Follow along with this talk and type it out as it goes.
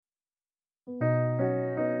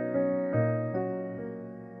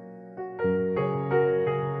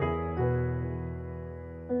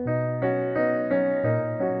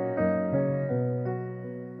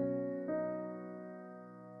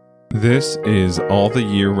This is All the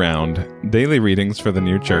Year Round, daily readings for the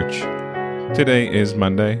New Church. Today is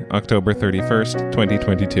Monday, October 31st,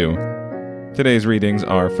 2022. Today's readings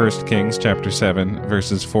are 1 Kings chapter 7,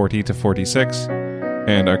 verses 40 to 46,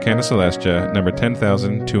 and Arcana Celestia, number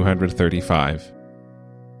 10,235.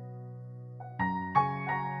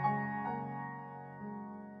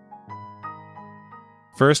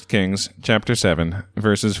 First Kings chapter 7,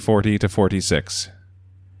 verses 40 to 46.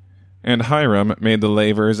 And Hiram made the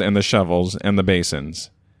lavers and the shovels and the basins.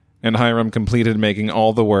 And Hiram completed making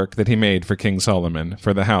all the work that he made for King Solomon,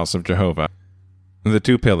 for the house of Jehovah. The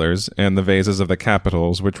 2 pillars, and the vases of the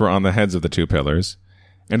capitals which were on the heads of the 2 pillars,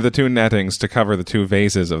 and the 2 nettings to cover the 2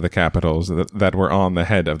 vases of the capitals that were on the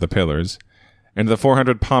head of the pillars, and the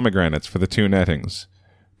 400 pomegranates for the 2 nettings,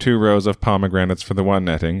 2 rows of pomegranates for the 1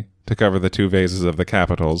 netting, to cover the 2 vases of the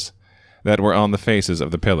capitals that were on the faces of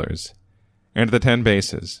the pillars, and the 10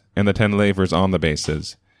 bases, and the 10 lavers on the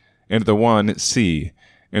bases, and the 1 sea,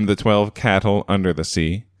 and the 12 cattle under the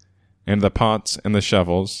sea, and the pots, and the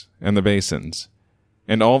shovels, and the basins,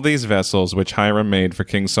 and all these vessels which Hiram made for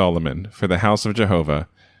King Solomon, for the house of Jehovah,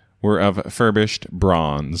 were of furbished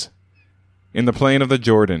bronze. In the plain of the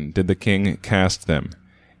Jordan did the king cast them,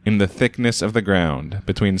 in the thickness of the ground,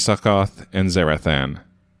 between Succoth and Zarethan.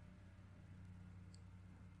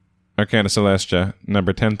 Arcana Celestia,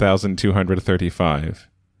 number 10,235.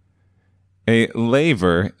 A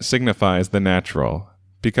laver signifies the natural,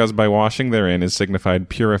 because by washing therein is signified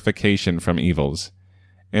purification from evils,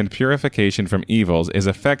 and purification from evils is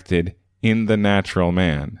effected in the natural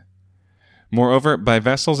man. Moreover, by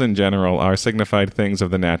vessels in general are signified things of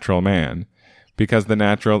the natural man, because the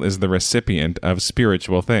natural is the recipient of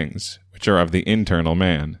spiritual things, which are of the internal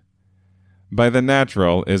man. By the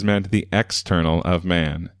natural is meant the external of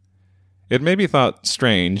man. It may be thought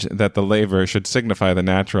strange that the laver should signify the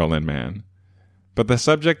natural in man, but the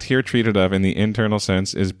subject here treated of in the internal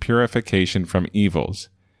sense is purification from evils,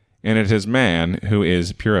 and it is man who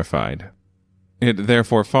is purified. It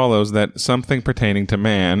therefore follows that something pertaining to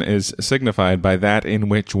man is signified by that in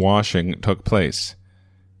which washing took place,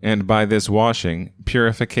 and by this washing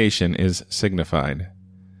purification is signified.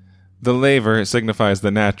 The laver signifies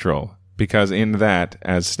the natural, because in that,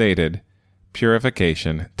 as stated,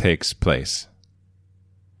 purification takes place.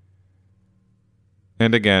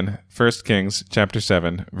 And again, 1 Kings chapter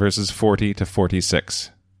 7, verses 40 to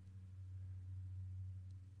 46.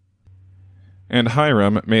 And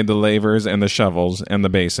Hiram made the lavers and the shovels and the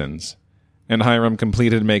basins. And Hiram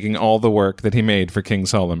completed making all the work that he made for King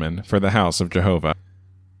Solomon, for the house of Jehovah.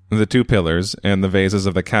 The 2 pillars, and the vases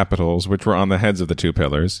of the capitals which were on the heads of the 2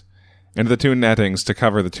 pillars, and the 2 nettings to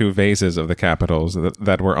cover the 2 vases of the capitals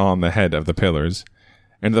that were on the head of the pillars,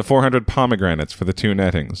 and the 400 pomegranates for the 2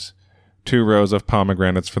 nettings, 2 rows of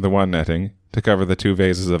pomegranates for the 1 netting, to cover the 2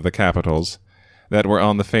 vases of the capitals that were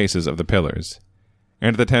on the faces of the pillars,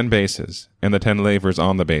 and the 10 bases, and the 10 lavers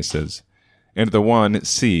on the bases, and the 1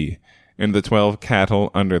 sea, and the 12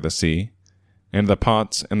 cattle under the sea, and the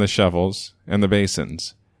pots, and the shovels, and the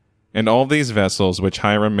basins, and all these vessels which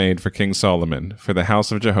Hiram made for King Solomon, for the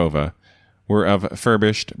house of Jehovah, were of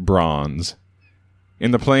furbished bronze.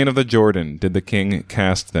 In the plain of the Jordan did the king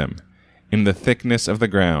cast them, in the thickness of the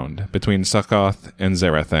ground, between Succoth and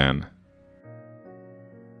Zarethan.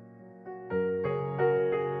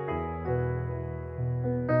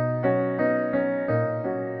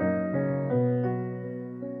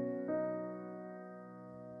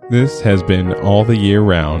 This has been All the Year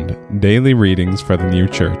Round, daily readings for the New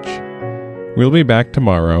Church. We'll be back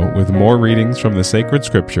tomorrow with more readings from the sacred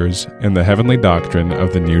scriptures and the heavenly doctrine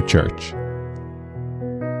of the New Church.